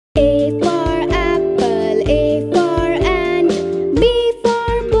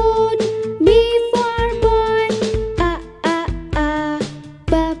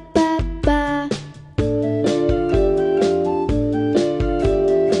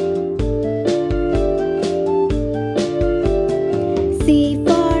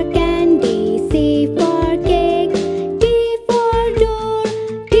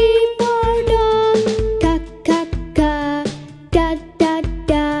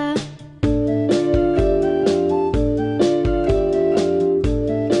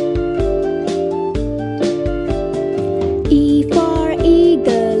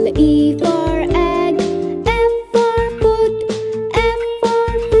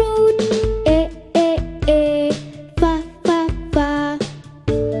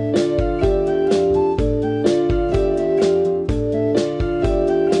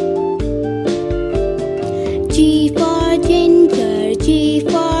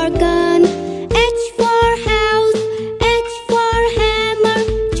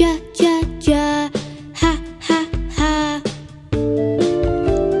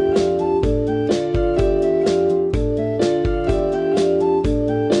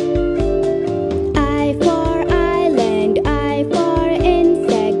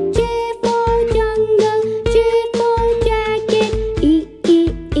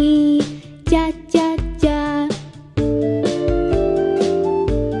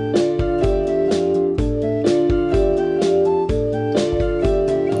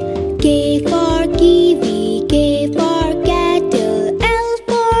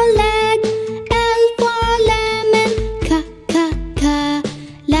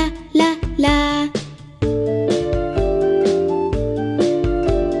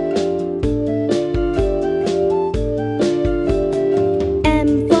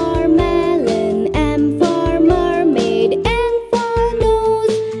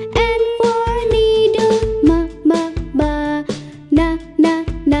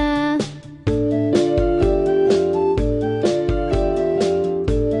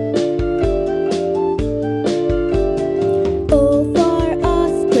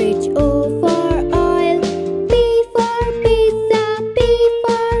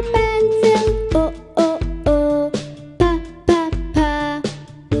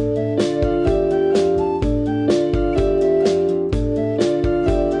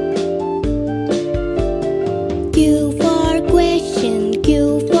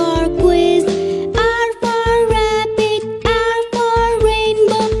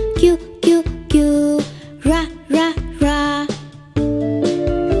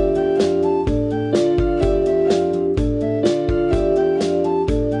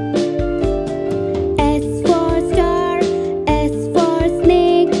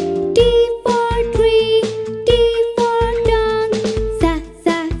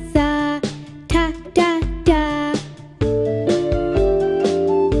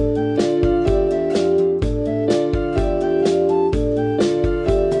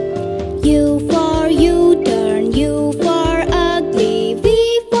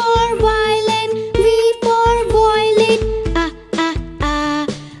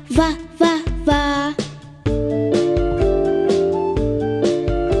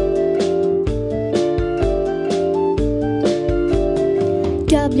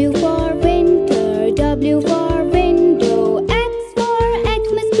W for winter, W for window. X for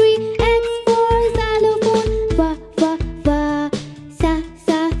Xmas tree, X for xylophone. Va, va, va, sa,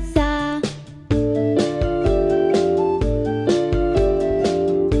 sa, sa.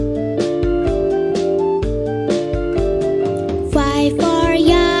 Y for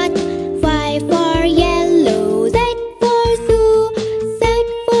yacht, Y for yellow. Z for zoo, Z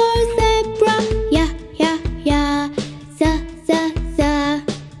for zebra. Ya, ya, ya, za, za, za.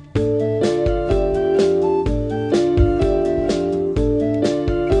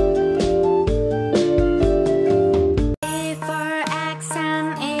 A for accent,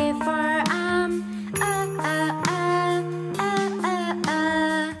 A for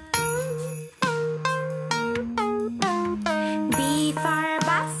B for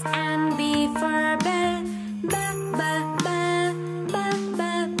bus and B for bell. B, b, b, b, b,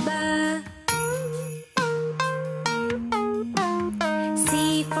 b. C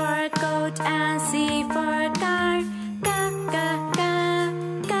for coat and C for car. G, g, g,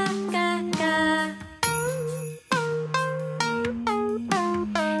 g, g, g.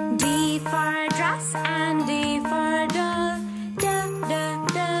 D for dress and D for doll. D, d,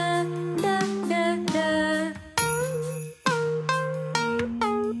 d, d, d, d.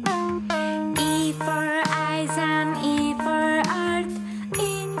 E for eyes and E for earth.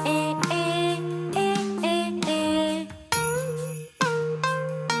 E, E, E, E, E, E.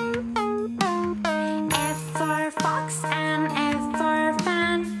 F for fox and F for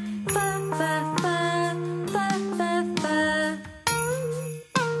fan. F, f, f, f, f, f.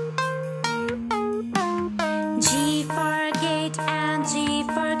 G for gate and G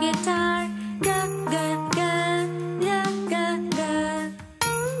for guitar. G, g, g, g, g, g.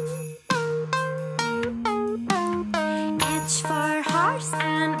 H for horse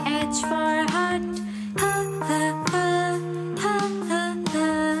and H for hut. H, h, h, h, h, h.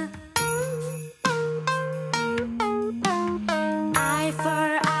 I for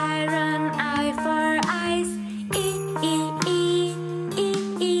iron, I for ice. E, E, E, E,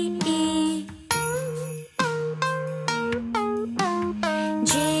 E, E.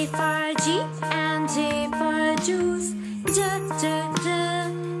 J for jeep and J for juice. J, J, J,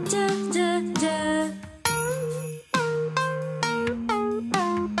 J, J, J.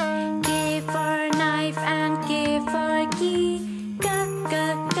 K for knife and K for key. K, K,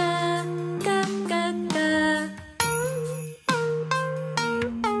 K, K, K, K.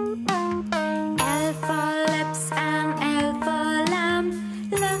 L for lips and L for lamb.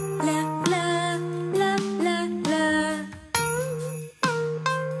 L, L, L, L, L, L.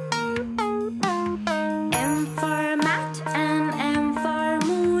 M for mat and M for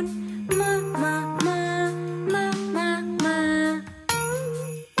moon. M, M, M, M, M, M.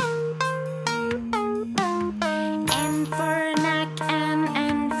 N for neck and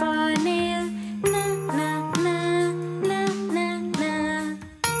N for nail. N, N, N, N, N, N.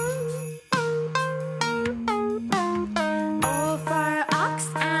 O for ox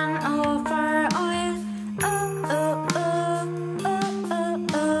and O for oil. O, O, O, O, O,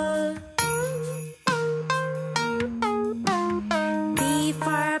 O. P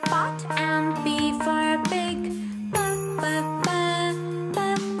for pot and P for pig. P, P, P, P,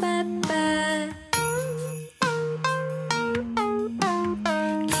 P, P.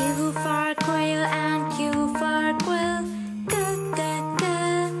 Q for quail and Q for quill. G, G, G,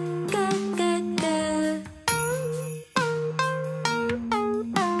 G, G, G.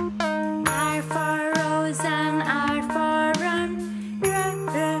 R for rose and R for run. R,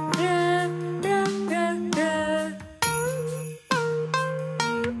 R, R, R, R, R.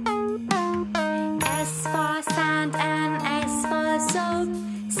 S for sand and S for soap.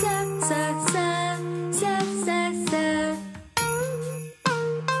 S, S, S, S, S, S.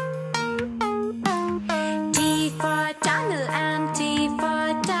 T for tunnel and T for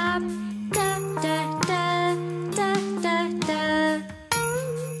tap. T, T, T, T, T, T.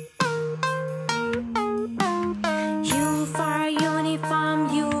 U for uniform,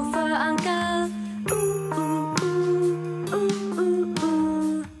 U for uncle. Ooh, ooh, ooh, ooh, ooh,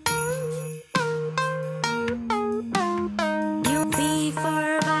 ooh. V for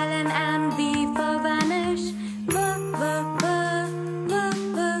violin and V for vanish. V, V, V, V,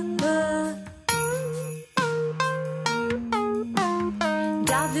 V, V.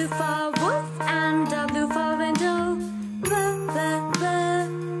 W for wolf and W for window. V, V, V,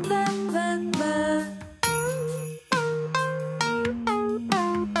 V, V, V.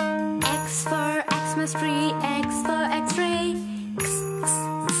 X for Xmas tree, X for X-ray. X, X,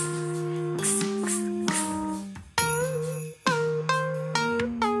 X, X, X,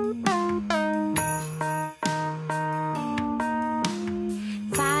 X.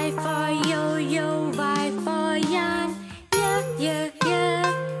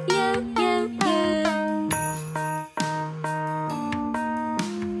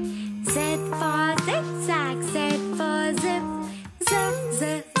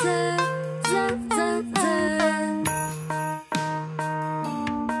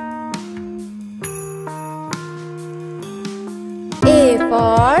 A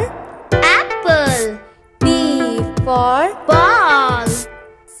for apple. B for Ball.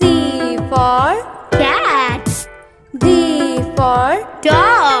 C for Cat. D for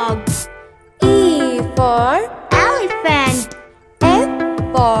Dog. E for Elephant. F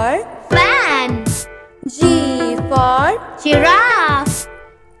for Fan. G for Giraffe.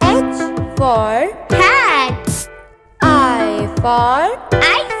 H for Hat. I for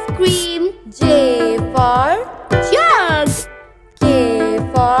Ice cream. J for Jug. K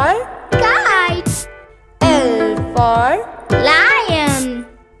for Kite. L for Lion.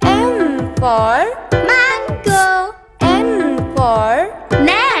 M for Mango. N for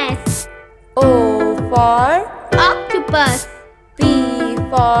Nest. O for Octopus. P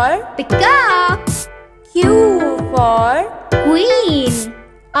for Peacock. Q for Queen.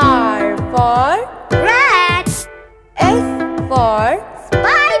 R for Rat. S for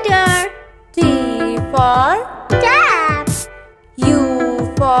Spider. T for Tap.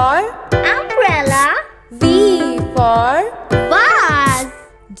 U for Umbrella. V for Vase.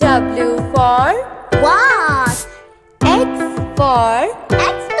 W for Watch. X for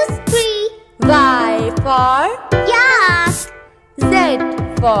Xmas tree. Y for Yak. Z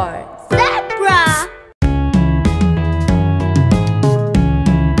for